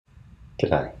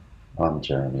G'day, I'm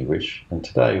Jeremy Wish, and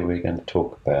today we're going to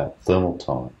talk about thermal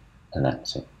time and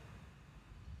APSIM.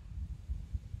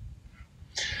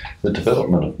 The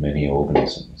development of many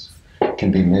organisms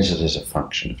can be measured as a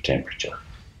function of temperature.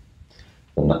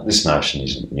 This notion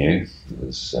isn't new. It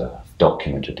was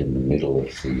documented in the middle of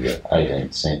the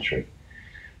 18th century,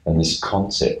 and this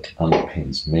concept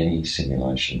underpins many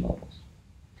simulation models.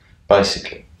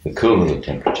 Basically, the cooler the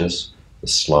temperatures, the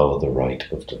slower the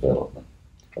rate of development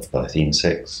of both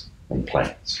insects and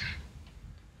plants,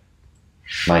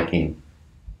 making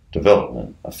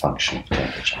development a function of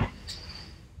temperature.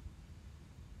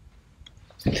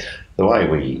 The way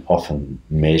we often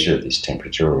measure this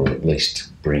temperature, or at least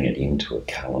bring it into a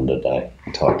calendar day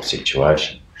type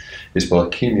situation, is by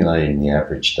accumulating the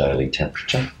average daily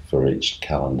temperature for each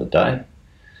calendar day.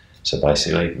 So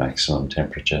basically, maximum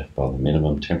temperature by the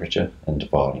minimum temperature and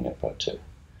dividing it by 2.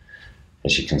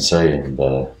 As you can see in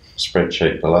the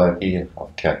spreadsheet below here,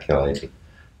 I've calculated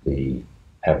the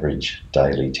average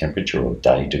daily temperature, or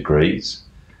day degrees,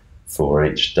 for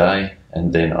each day,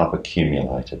 and then I've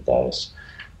accumulated those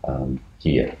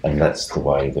here. And that's the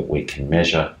way that we can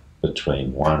measure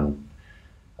between one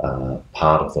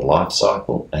part of the life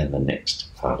cycle and the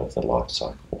next part of the life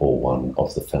cycle, or one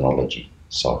of the phenology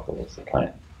cycle of the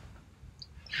plant.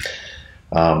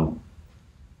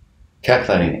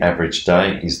 Calculating average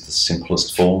day is the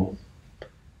simplest form,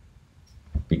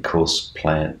 because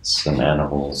plants and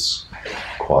animals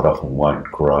quite often won't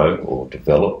grow or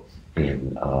develop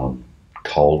in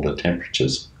colder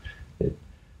temperatures.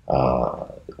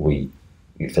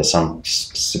 For some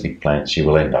specific plants, you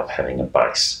will end up having a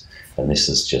base, and this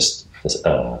is just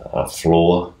a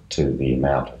floor to the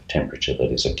amount of temperature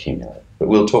that is accumulated. But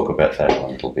we'll talk about that a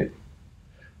little bit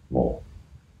more.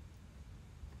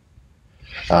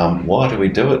 Why do we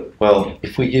do it? Well,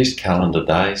 if we use calendar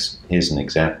days, here's an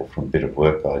example from a bit of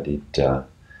work I did a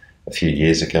few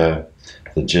years ago.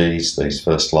 The G's, these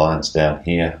first lines down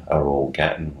here, are all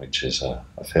Gatton, which is a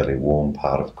fairly warm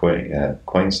part of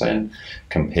Queensland,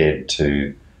 compared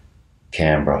to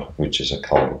Canberra, which is a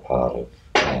colder part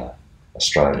of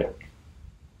Australia.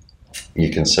 You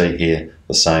can see here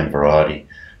the same variety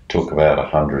took about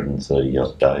 130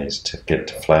 odd days to get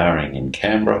to flowering in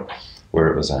Canberra, where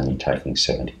it was only taking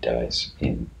 70 days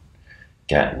in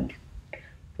Gatton.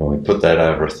 When we put that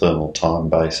over a thermal time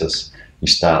basis, you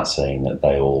start seeing that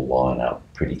they all line up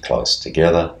pretty close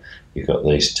together. You've got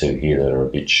these two here that are a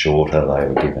bit shorter. They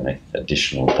were given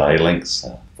additional day lengths,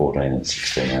 14 and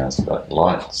 16 hours of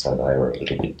light, so they were a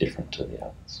little bit different to the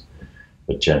others.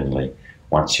 But generally,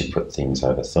 once you put things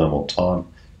over thermal time,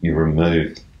 you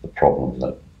remove the problem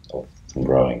of them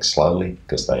growing slowly,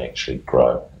 because they actually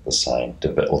grow at the same,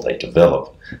 or they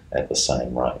develop at the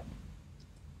same rate.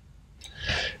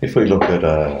 If we look at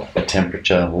a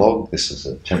temperature log, this is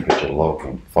a temperature log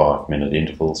in 5-minute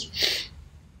intervals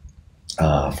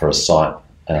for a site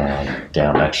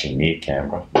down actually near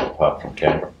Canberra, apart from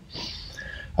Canberra.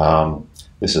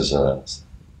 This is a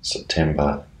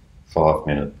September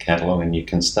 5-minute catalogue, and you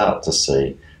can start to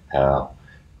see how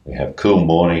we have cool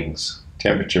mornings,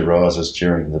 temperature rises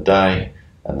during the day,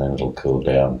 and then it'll cool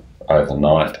down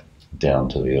overnight down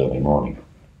to the early morning.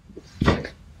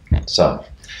 So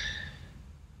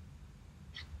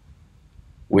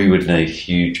we would need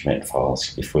huge met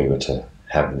files if we were to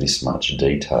have this much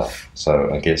detail.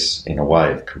 So I guess in a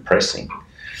way of compressing,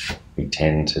 we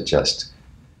tend to just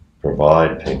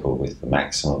provide people with the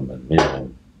maximum and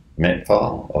minimum met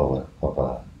file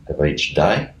of each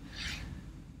day.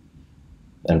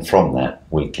 And from that,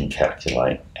 we can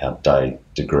calculate our day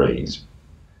degrees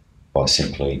by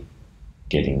simply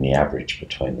getting the average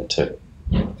between the two.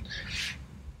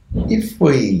 If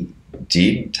we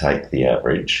did take the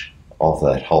average of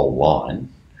that whole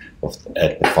line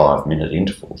at the 5-minute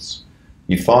intervals,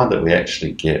 you find that we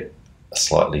actually get a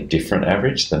slightly different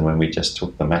average than when we just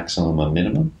took the maximum and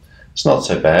minimum. It's not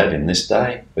so bad in this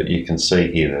day, but you can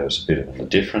see here there was a bit of a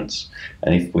difference,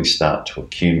 and if we start to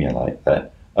accumulate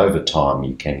that, over time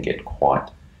you can get quite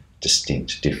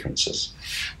distinct differences.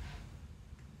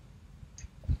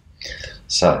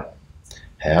 So,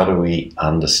 how do we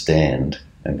understand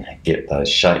and get those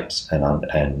shapes and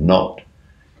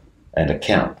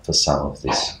account for some of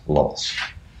this loss?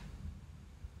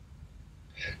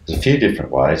 There's a few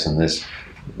different ways, and there's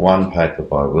one paper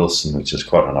by Wilson, which is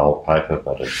quite an old paper,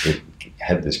 but it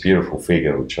had this beautiful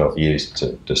figure which I've used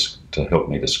to help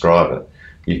me describe it.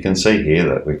 You can see here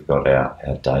that we've got our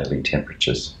daily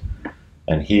temperatures,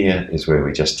 and here is where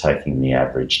we're just taking the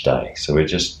average day. So we're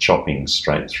just chopping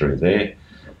straight through there,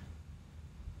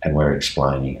 and we're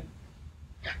explaining it.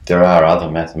 There are other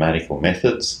mathematical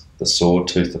methods. The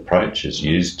sawtooth approach is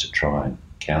used to try and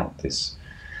count this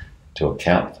to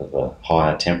account for the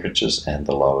higher temperatures and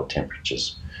the lower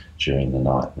temperatures during the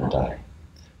night and day.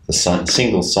 The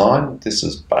single sign, this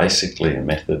is basically a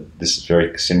method, this is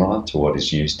very similar to what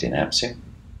is used in APSIM,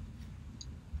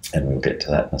 and we'll get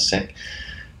to that in a sec,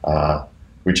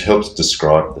 which helps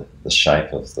describe the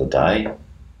shape of the day,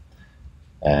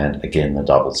 and again the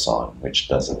double sign, which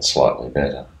does it slightly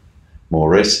better. More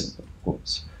recently,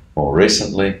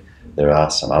 there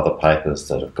are some other papers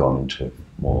that have gone into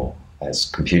more, as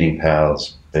computing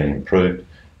power's been improved,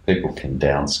 people can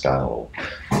downscale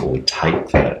or take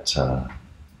that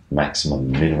maximum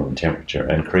and minimum temperature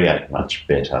and create much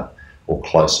better or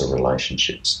closer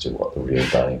relationships to what the real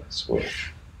days were.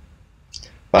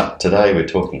 But today we're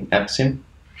talking APSIM,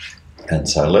 and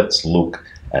so let's look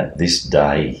at this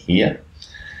day here,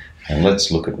 and let's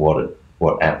look at what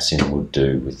APSIM would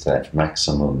do with that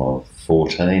maximum of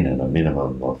 14 and a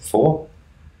minimum of 4.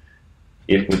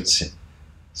 It would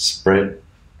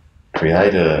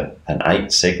create an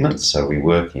 8 segments, so we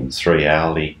work in 3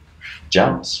 hourly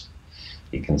jumps.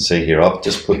 You can see here I've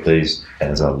just put these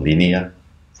as a linear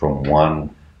from 1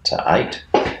 to 8.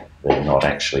 They're not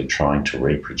actually trying to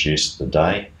reproduce the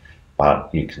day, but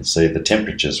you can see the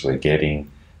temperatures we're getting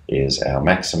is our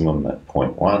maximum at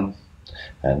 0.1,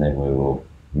 and then we will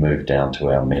move down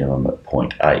to our minimum at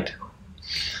 0.8.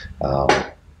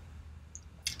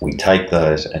 We take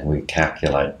those and we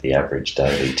calculate the average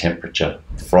daily temperature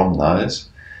from those,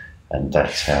 and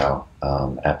that's how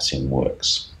APSIM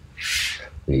works.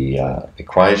 The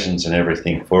equations and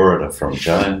everything for it are from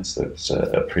Jones. That's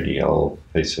a pretty old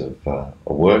piece of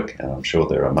work, and I'm sure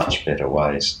there are much better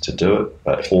ways to do it,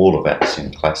 but all of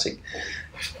APSIM Classic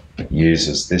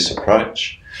uses this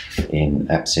approach. In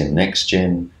APSIM Next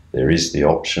Gen, there is the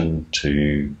option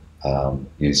to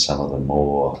use some of the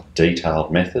more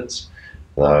detailed methods,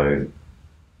 though.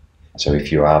 So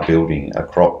if you are building a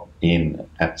crop in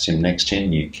APSIM Next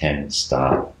Gen, you can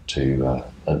start to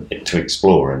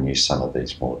explore and use some of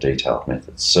these more detailed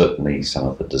methods. Certainly some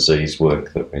of the disease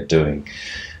work that we're doing,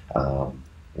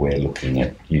 we're looking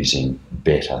at using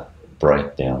better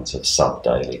breakdowns of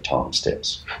sub-daily time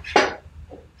steps.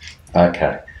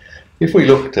 Okay, if we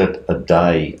looked at a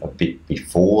day a bit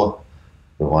before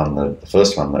the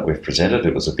first one that we've presented,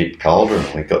 it was a bit colder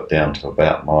and we got down to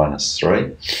about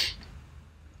 -3.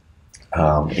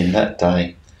 In that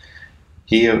day,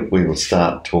 here we will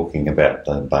start talking about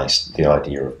the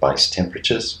idea of base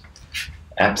temperatures.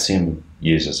 APSIM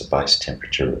uses a base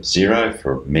temperature of 0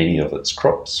 for many of its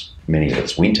crops, many of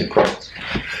its winter crops.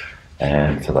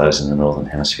 And for those in the Northern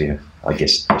Hemisphere, I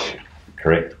guess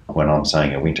correct when I'm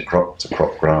saying a winter crop, it's a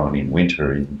crop grown in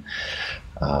winter in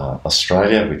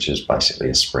Australia, which is basically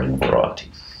a spring variety.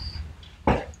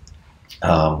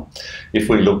 If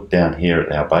we look down here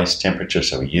at our base temperature,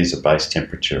 so we use a base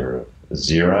temperature of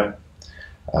 0,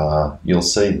 you'll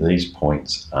see these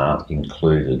points aren't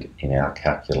included in our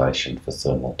calculation for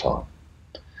thermal time.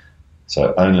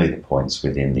 So only the points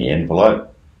within the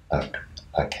envelope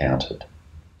are counted.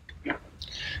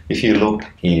 If you look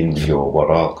in your,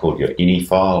 what I'll call your INI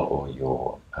file or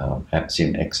your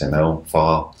APSIM XML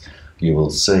file, you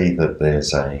will see that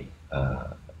there's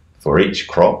for each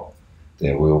crop,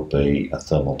 there will be a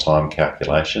thermal time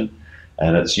calculation,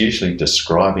 and it's usually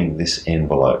describing this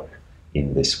envelope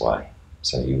in this way.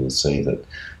 So you will see that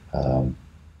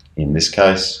in this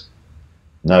case,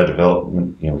 no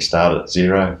development, we start at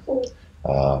 0,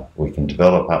 we can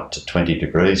develop up to 20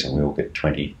 degrees and we will get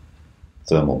 20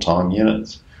 thermal time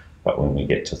units, but when we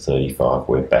get to 35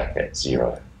 we're back at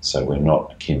 0. So we're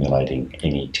not accumulating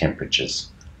any temperatures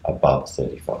above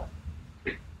 35.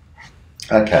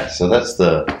 Okay, so that's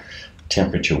the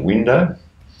temperature window.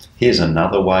 Here's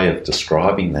another way of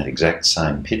describing that exact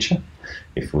same picture.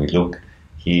 If we look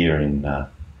here and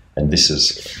this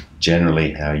is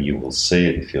generally how you will see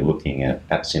it if you're looking at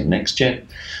APSIM Next Gen.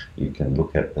 You can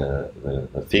look at the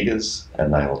figures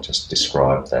and they will just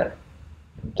describe that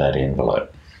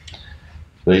envelope.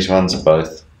 These ones are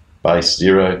both base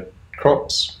 0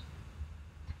 crops.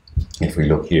 If we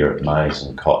look here at maize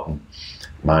and cotton,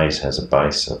 maize has a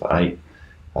base of 8,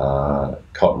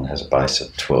 cotton has a base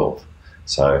of 12.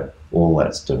 So all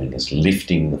that's doing is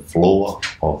lifting the floor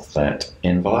of that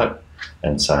envelope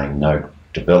and saying no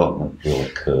development will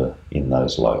occur in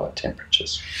those lower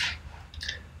temperatures.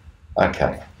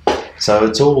 Okay, so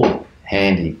it's all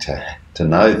handy to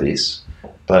know this,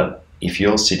 but if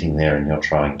you're sitting there and you're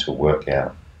trying to work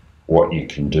out what you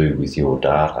can do with your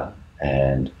data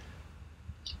and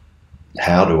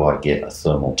how do I get a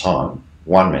thermal time,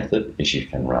 one method is you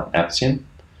can run APSIM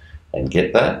and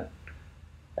get that,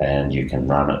 and you can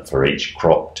run it for each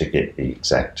crop to get the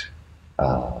exact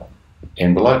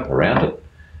envelope around it.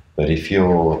 But if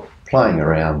you're playing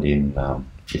around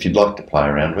if you'd like to play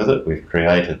around with it, we've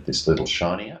created this little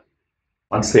shiny app.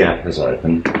 Once the app is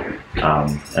open,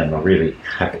 and I really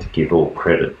have to give all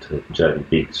credit to Jody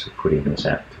Biggs for putting this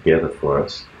app together for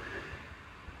us,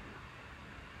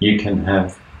 you can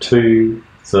have two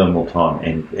thermal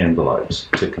time envelopes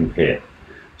to compare.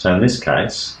 So in this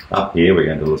case, up here we're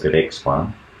going to look at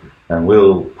X1, and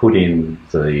we'll put in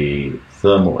the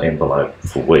thermal envelope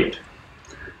for wheat.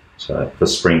 So for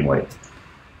spring wheat,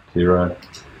 0,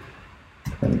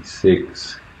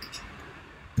 26,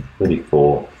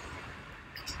 34,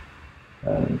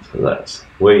 and so that's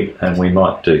wheat, and we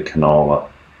might do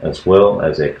canola as well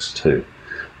as X2.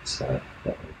 So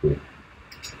that would be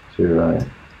 0,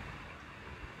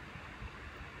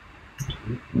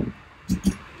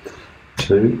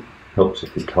 2, helps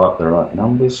if you type the right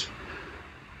numbers,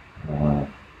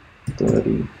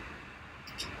 30,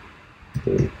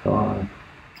 35,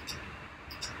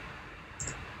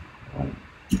 1,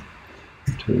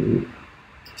 2,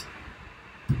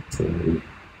 30,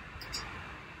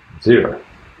 0.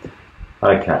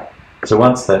 Okay, so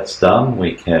once that's done,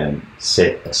 we can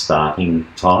set a starting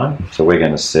time. So we're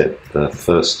going to set the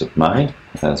 1st of May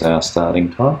as our starting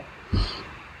time.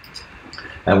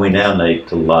 And we now need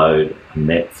to load a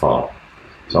net file.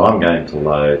 So I'm going to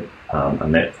load a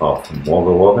net file from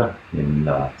Wagga Wagga in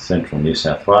central New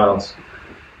South Wales,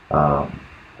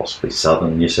 possibly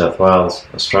southern New South Wales,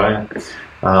 Australia.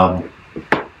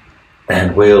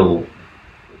 And we'll,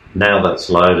 now that's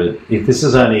loaded, if this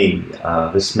is only,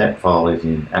 this net file is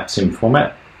in APSIM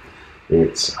format,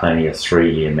 it's only a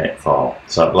 3-year net file.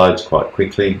 So it loads quite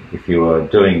quickly. If you are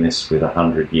doing this with a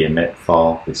 100-year net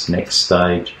file, this next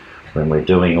stage, when we're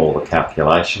doing all the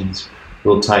calculations,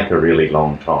 will take a really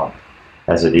long time.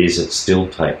 As it is, it still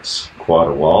takes quite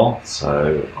a while,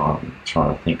 so I'm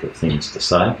trying to think of things to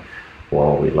say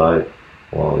while we load,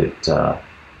 while it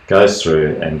goes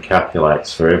through and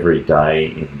calculates for every day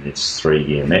in this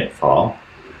 3-year net file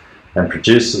and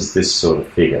produces this sort of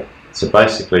figure. So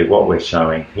basically what we're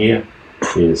showing here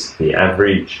is the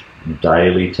average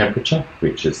daily temperature,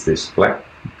 which is this black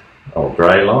or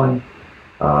grey line.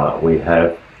 We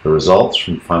have the results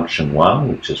from function 1,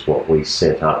 which is what we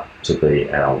set up to be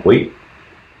our wheat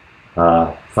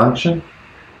function,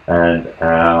 and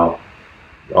our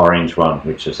orange one,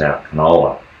 which is our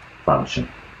canola function.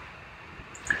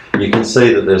 You can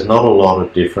see that there's not a lot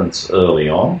of difference early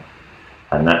on,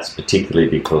 and that's particularly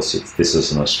because this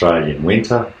is an Australian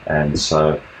winter, and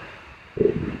so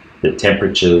the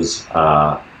temperatures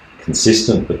are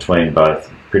consistent between both,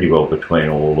 pretty well between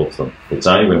all of them. It's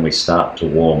only when we start to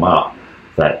warm up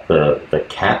that the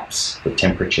caps, the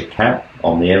temperature cap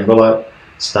on the envelope,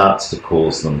 starts to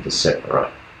cause them to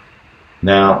separate.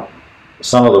 Now,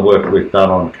 some of the work we've done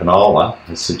on canola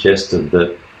has suggested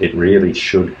that it really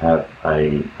should have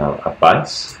a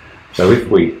base. So if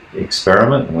we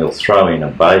experiment, and we'll throw in a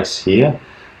base here,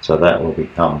 so that will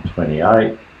become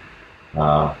 28,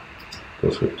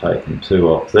 because we've taken 2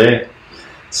 off there.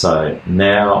 So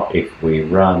now if we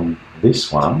run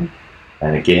this one,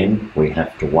 and again we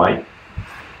have to wait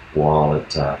while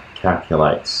it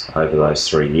calculates over those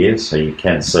 3 years, so you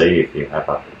can see if you have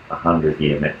a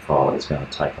 100-year net file, it's going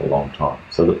to take a long time.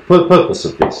 So the purpose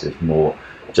of this is more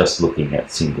just looking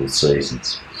at single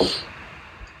seasons.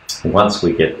 Once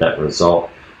we get that result,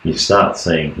 you start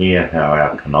seeing here how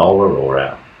our canola, or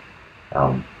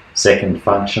our second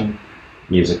function,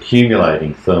 is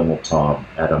accumulating thermal time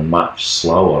at a much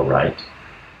slower rate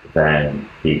than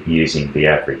using the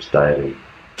average daily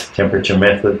temperature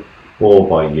method, or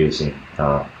by using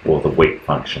or the wheat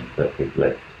function that we've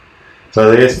left.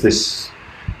 So there's this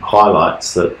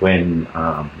highlights that when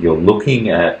you're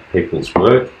looking at people's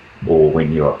work, or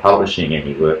when you are publishing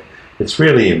any work, it's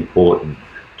really important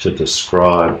to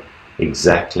describe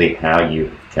exactly how you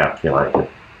have calculated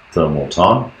thermal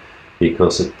time,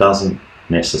 because it doesn't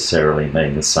necessarily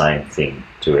mean the same thing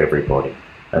to everybody.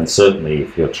 And certainly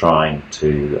if you're trying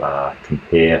to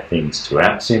compare things to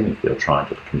APSIM, if you're trying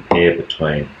to compare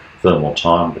between thermal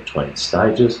time between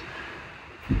stages,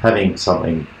 having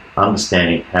something,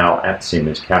 understanding how APSIM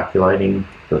is calculating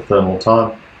the thermal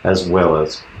time, as well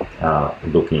as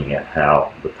looking at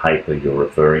how the paper you're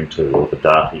referring to, or the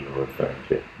data you're referring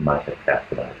to, make a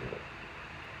calculator.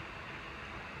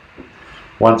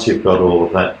 Once you've got all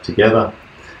of that together,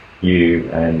 you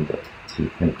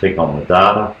can click on the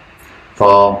data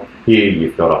file. Here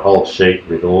you've got a whole sheet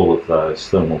with all of those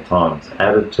thermal times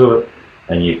added to it,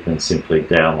 and you can simply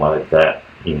download that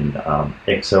in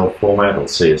Excel format or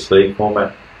CSV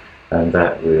format, and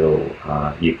that will,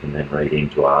 you can then read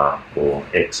into R or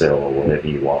Excel or whatever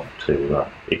you want to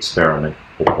experiment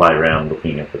or play around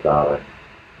looking at the data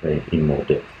in more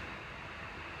depth.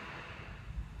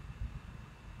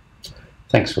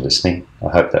 Thanks for listening. I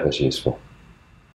hope that was useful.